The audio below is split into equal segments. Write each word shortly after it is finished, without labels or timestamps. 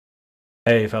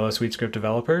Hey fellow SuiteScript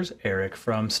developers, Eric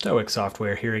from Stoic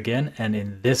Software here again, and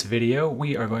in this video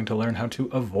we are going to learn how to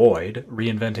avoid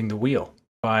reinventing the wheel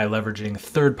by leveraging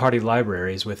third-party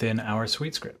libraries within our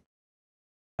SuiteScript.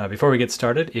 Before we get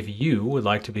started, if you would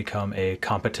like to become a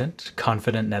competent,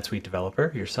 confident NetSuite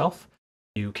developer yourself,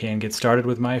 you can get started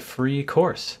with my free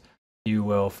course. You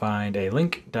will find a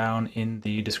link down in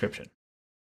the description.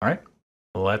 All right,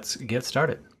 let's get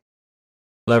started.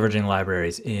 Leveraging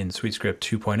libraries in SuiteScript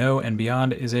 2.0 and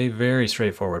beyond is a very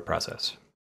straightforward process.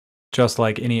 Just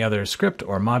like any other script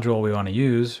or module we want to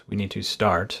use, we need to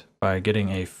start by getting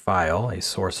a file, a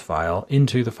source file,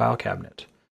 into the file cabinet.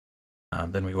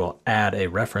 Then we will add a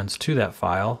reference to that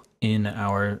file in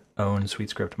our own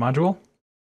SuiteScript module.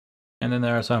 And then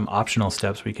there are some optional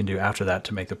steps we can do after that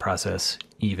to make the process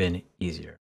even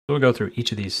easier. So we'll go through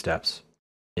each of these steps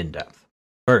in depth.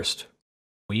 First,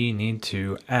 we need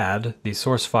to add the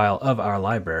source file of our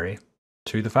library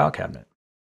to the file cabinet.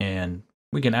 And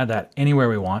we can add that anywhere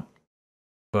we want,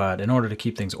 but in order to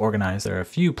keep things organized, there are a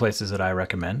few places that I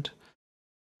recommend.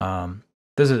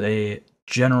 This is a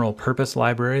general purpose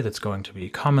library that's going to be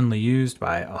commonly used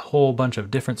by a whole bunch of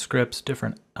different scripts,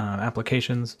 different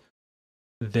applications.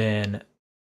 Then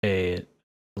a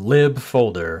lib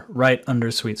folder right under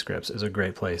SuiteScripts is a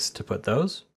great place to put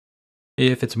those.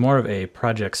 If it's more of a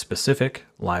project-specific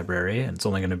library, and it's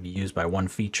only going to be used by one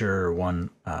feature or one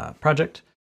project,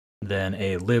 then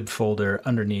a lib folder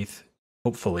underneath,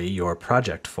 hopefully, your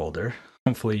project folder.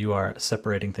 Hopefully you are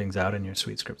separating things out in your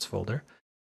SuiteScripts folder.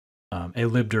 A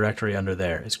lib directory under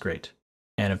there is great.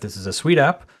 And if this is a Suite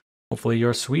app, hopefully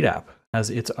your Suite app has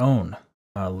its own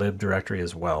lib directory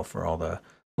as well for all the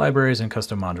libraries and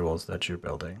custom modules that you're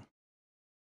building.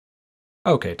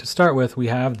 Okay, to start with, we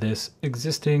have this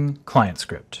existing client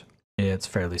script. It's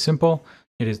fairly simple.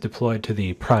 It is deployed to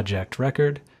the project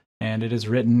record, and it is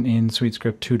written in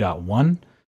SuiteScript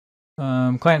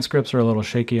 2.1. Client scripts are a little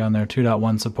shaky on their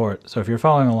 2.1 support, so if you're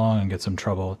following along and get some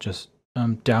trouble, just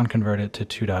down convert it to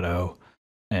 2.0,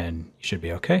 and you should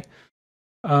be okay.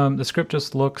 The script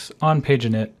just looks on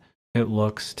paginit. It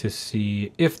looks to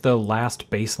see if the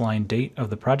last baseline date of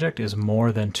the project is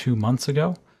more than 2 months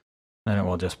ago. Then it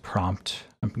will just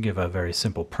give a very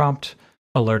simple prompt,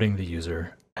 alerting the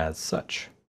user as such.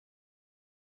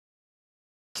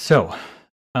 So,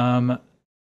 of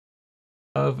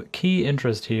key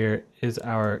interest here is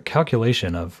our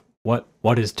calculation of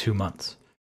what is 2 months.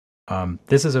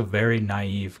 This is a very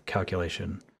naive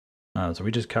calculation. So we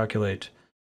just calculate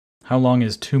how long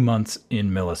is 2 months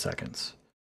in milliseconds.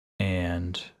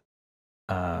 And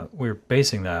we're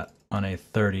basing that on a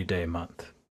 30-day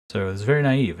month. So it's very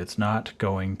naive. It's not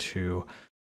going to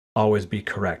always be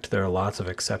correct. There are lots of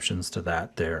exceptions to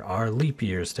that. There are leap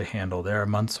years to handle. There are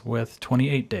months with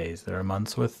 28 days. There are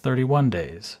months with 31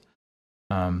 days.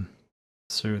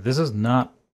 So this is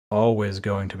not always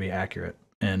going to be accurate.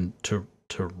 And to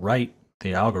write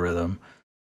the algorithm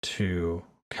to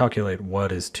calculate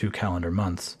what is 2 calendar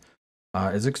months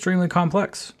is extremely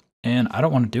complex. And I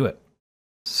don't want to do it.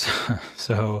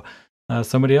 So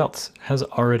somebody else has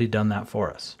already done that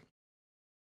for us.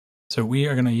 So we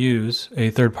are going to use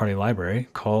a third-party library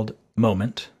called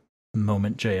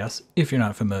Moment.js. If you're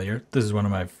not familiar, this is one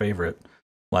of my favorite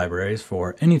libraries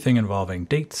for anything involving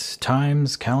dates,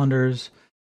 times, calendars.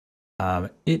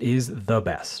 It is the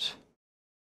best.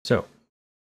 So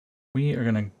we are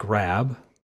going to grab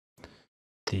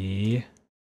the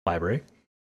library.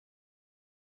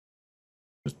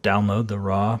 Just download the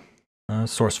raw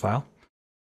source file.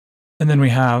 And then we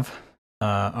have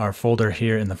our folder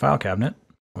here in the file cabinet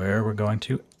where we're going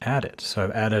to add it. So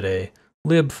I've added a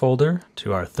lib folder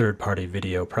to our third-party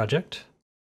video project.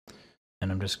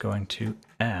 And I'm just going to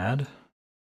add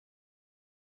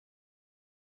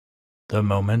the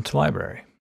Moment library.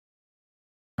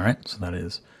 All right, so that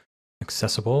is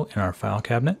accessible in our file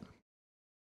cabinet.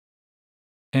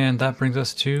 And that brings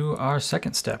us to our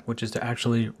second step, which is to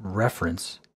actually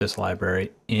reference this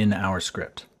library in our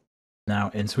script. Now,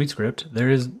 in SuiteScript, there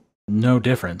is no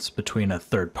difference between a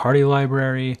third-party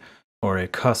library or a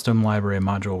custom library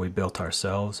module we built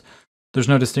ourselves. There's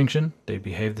no distinction. They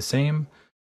behave the same.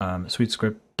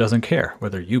 SuiteScript doesn't care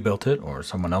whether you built it or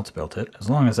someone else built it. As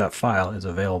long as that file is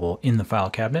available in the file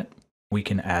cabinet, we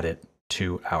can add it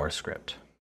to our script.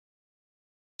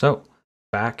 So,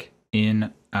 back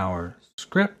in our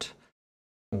script,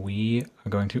 we are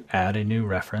going to add a new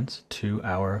reference to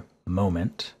our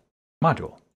Moment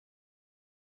module.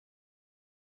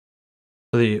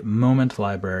 So the Moment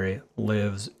library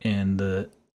lives in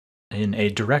a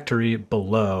directory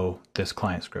below this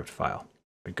client script file.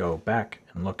 We go back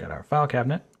and look at our file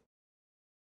cabinet.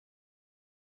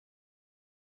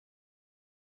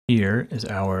 here is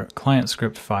our client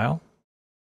script file.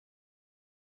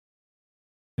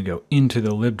 We go into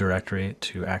the lib directory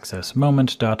to access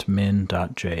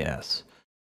moment.min.js.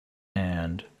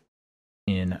 And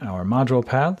in our module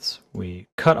paths, we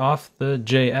cut off the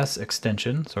JS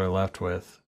extension, so we're left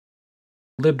with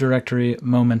lib directory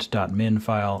moment.min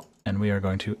file, and we are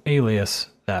going to alias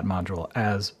that module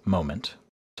as moment.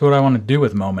 So what I want to do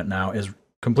with moment now is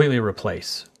completely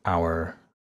replace our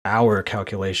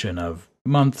calculation of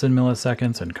months and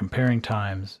milliseconds and comparing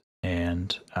times,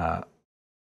 and we're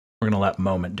going to let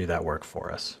moment do that work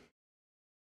for us.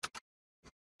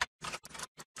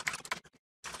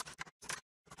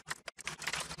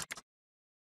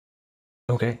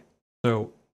 Okay,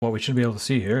 so what we should be able to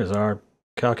see here is our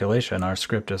calculation. Our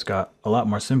script just got a lot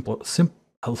more simpler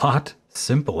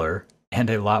and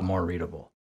a lot more readable.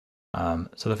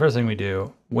 So the first thing we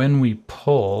do, when we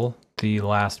pull the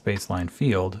last baseline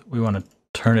field, we want to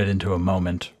turn it into a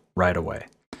moment right away.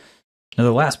 Now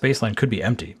the last baseline could be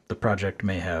empty. The project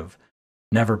may have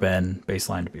never been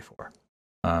baselined before.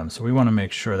 So we want to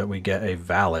make sure that we get a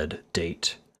valid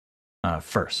date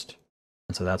first.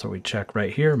 And so that's what we check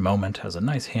right here. Moment has a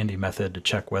nice handy method to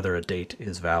check whether a date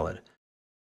is valid.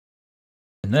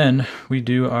 And then we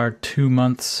do our 2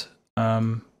 months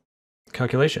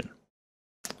calculation.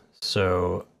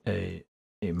 So a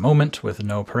moment with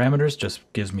no parameters just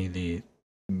gives me the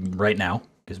right now,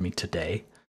 gives me today.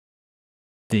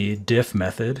 The diff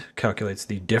method calculates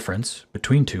the difference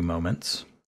between 2 moments.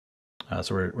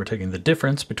 So we're taking the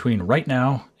difference between right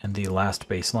now and the last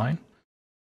baseline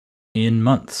in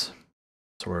months.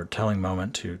 So we're telling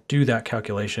moment to do that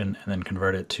calculation and then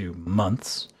convert it to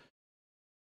months.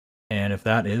 And if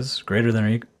that is greater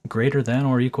than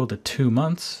or equal to 2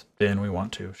 months, then we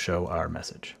want to show our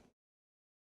message.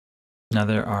 Now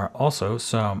there are also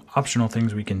some optional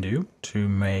things we can do to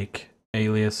make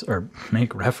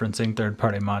referencing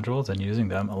third-party modules and using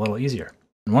them a little easier.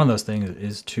 And one of those things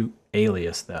is to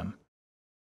alias them.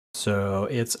 So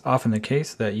it's often the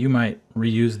case that you might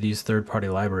reuse these third-party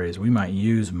libraries. We might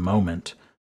use moment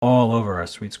all over our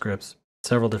SuiteScripts,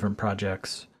 several different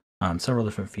projects, several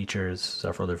different features,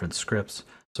 several different scripts.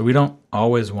 So we don't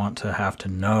always want to have to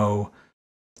know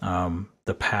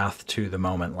the path to the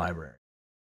moment library.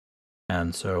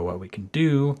 And so what we can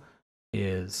do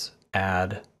is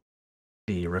add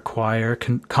the require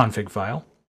config file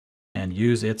and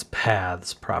use its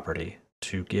paths property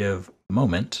to give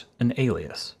moment an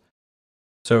alias.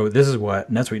 So this is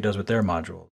what NetSuite does with their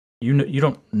module. You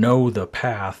don't know the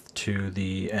path to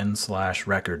the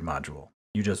n/record module.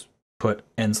 You just put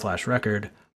n/record,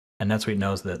 and NetSuite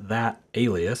knows that that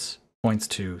alias points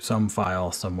to some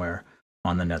file somewhere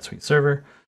on the NetSuite server,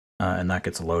 and that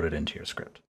gets loaded into your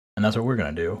script. And that's what we're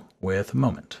going to do with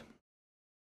moment.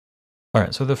 All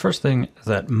right, so the first thing is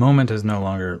that moment is no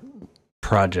longer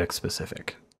project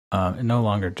specific. It no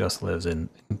longer just lives in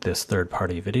this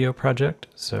third-party video project.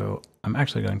 So I'm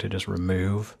actually going to just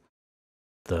remove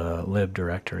the lib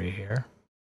directory here.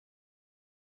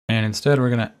 And instead, we're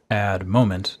going to add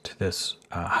moment to this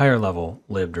higher level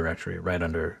lib directory right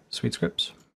under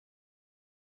SuiteScripts.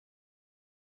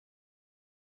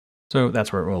 So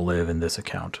that's where it will live in this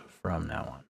account from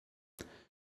now on.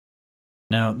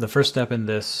 Now, the first step in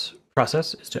this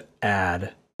process is to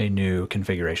add a new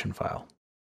configuration file.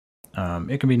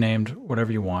 It can be named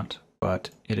whatever you want, but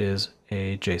it is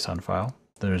a JSON file.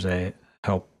 There's a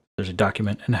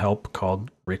document in help called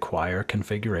require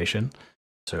configuration.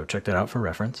 So check that out for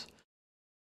reference.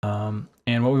 And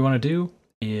what we want to do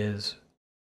is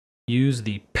use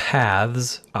the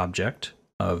paths object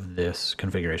of this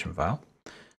configuration file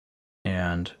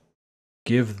and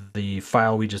give the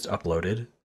file we just uploaded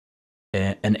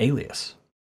an alias.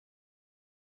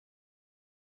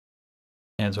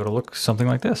 And so it'll look something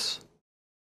like this.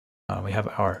 We have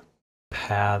our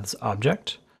paths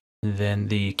object. Then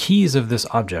the keys of this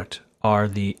object are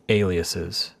the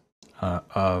aliases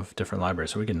of different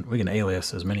libraries. So we can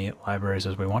alias as many libraries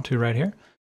as we want to right here.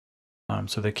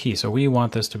 So the key. So we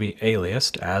want this to be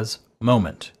aliased as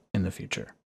moment in the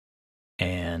future.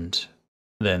 And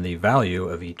then the value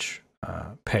of each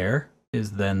pair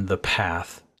is then the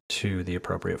path to the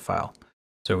appropriate file.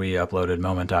 So we uploaded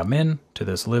moment.min to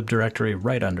this lib directory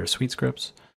right under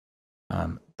SuiteScripts.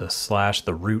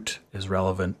 The root is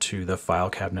relevant to the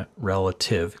file cabinet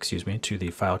to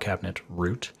the file cabinet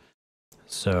root.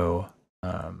 So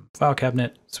file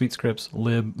cabinet, SuiteScripts,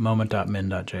 lib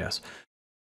moment.min.js.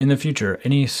 In the future,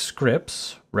 any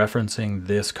scripts referencing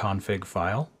this config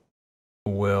file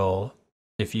will,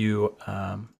 if you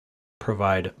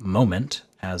provide moment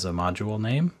as a module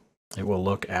name, it will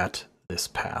look at this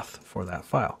path for that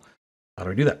file. How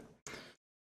do we do that?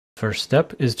 First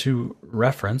step is to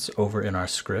reference over in our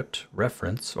script,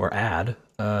 reference or add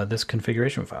this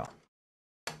configuration file.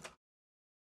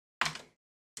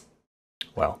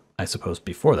 Well, I suppose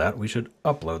before that, we should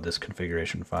upload this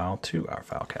configuration file to our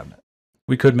file cabinet.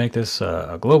 We could make this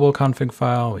a global config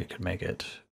file. We could make it,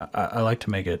 I like to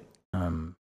make it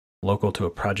local to a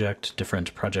project.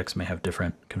 Different projects may have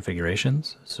different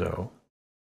configurations. So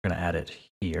we're going to add it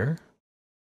here.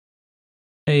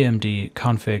 AMD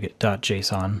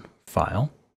config.json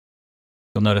file.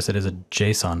 You'll notice it is a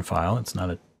JSON file. It's not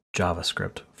a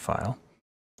JavaScript file.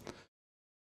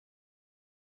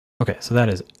 Okay, so that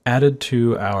is added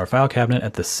to our file cabinet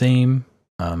at the same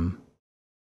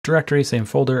directory, same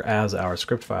folder as our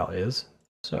script file is.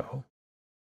 So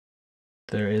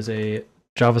there is a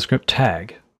JavaScript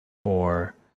tag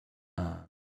for, or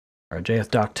a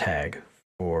JSDoc tag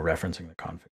for referencing the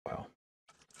config file.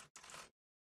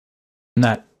 And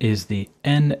that is the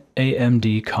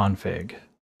NAMD config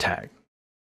tag.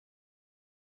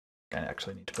 I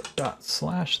actually need to put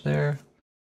 // there.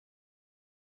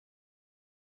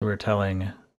 We're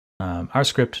telling our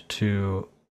script to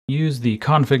use the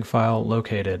config file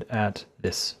located at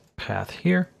this path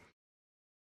here.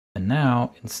 And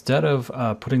now, instead of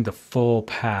putting the full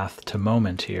path to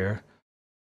moment here,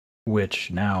 which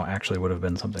now actually would have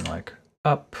been something like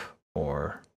up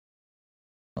or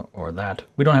that,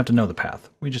 we don't have to know the path.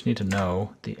 We just need to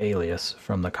know the alias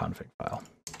from the config file.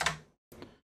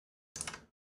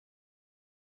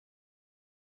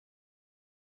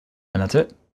 And that's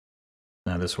it.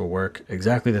 Now this will work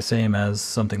exactly the same as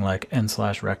something like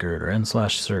n/record or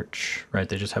n/search, right?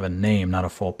 They just have a name, not a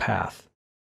full path.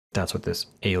 That's what this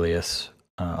alias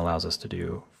allows us to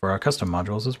do for our custom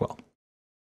modules as well.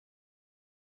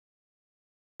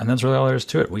 And that's really all there is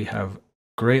to it. We have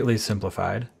greatly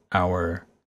simplified our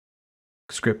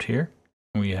script here.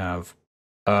 We have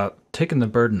taken the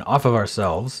burden off of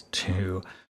ourselves to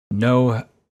know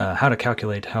how to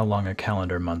calculate how long a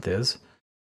calendar month is.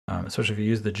 Especially if you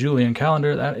use the Julian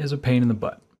calendar, that is a pain in the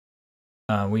butt.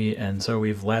 So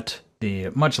we've let the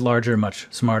much larger, much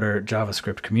smarter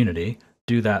JavaScript community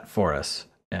do that for us,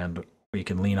 and we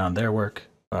can lean on their work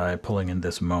by pulling in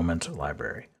this moment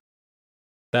library.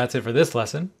 That's it for this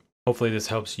lesson. Hopefully this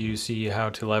helps you see how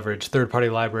to leverage third-party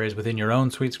libraries within your own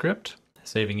SuiteScript,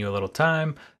 saving you a little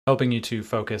time, helping you to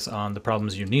focus on the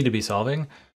problems you need to be solving,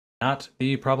 not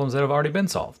the problems that have already been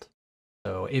solved.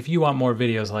 So if you want more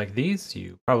videos like these,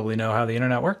 you probably know how the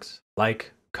internet works.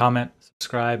 Like, comment,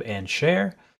 subscribe, and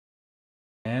share.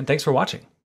 And thanks for watching.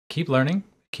 Keep learning,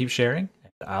 keep sharing,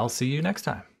 and I'll see you next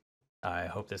time. I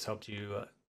hope this helped you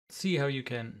see how you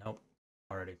can... Nope,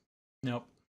 already. Nope.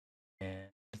 And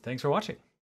thanks for watching.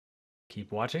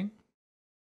 Keep watching.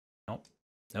 Nope,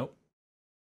 nope,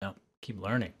 nope. Keep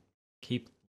learning. Keep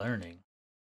learning.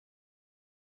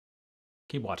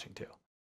 Keep watching too.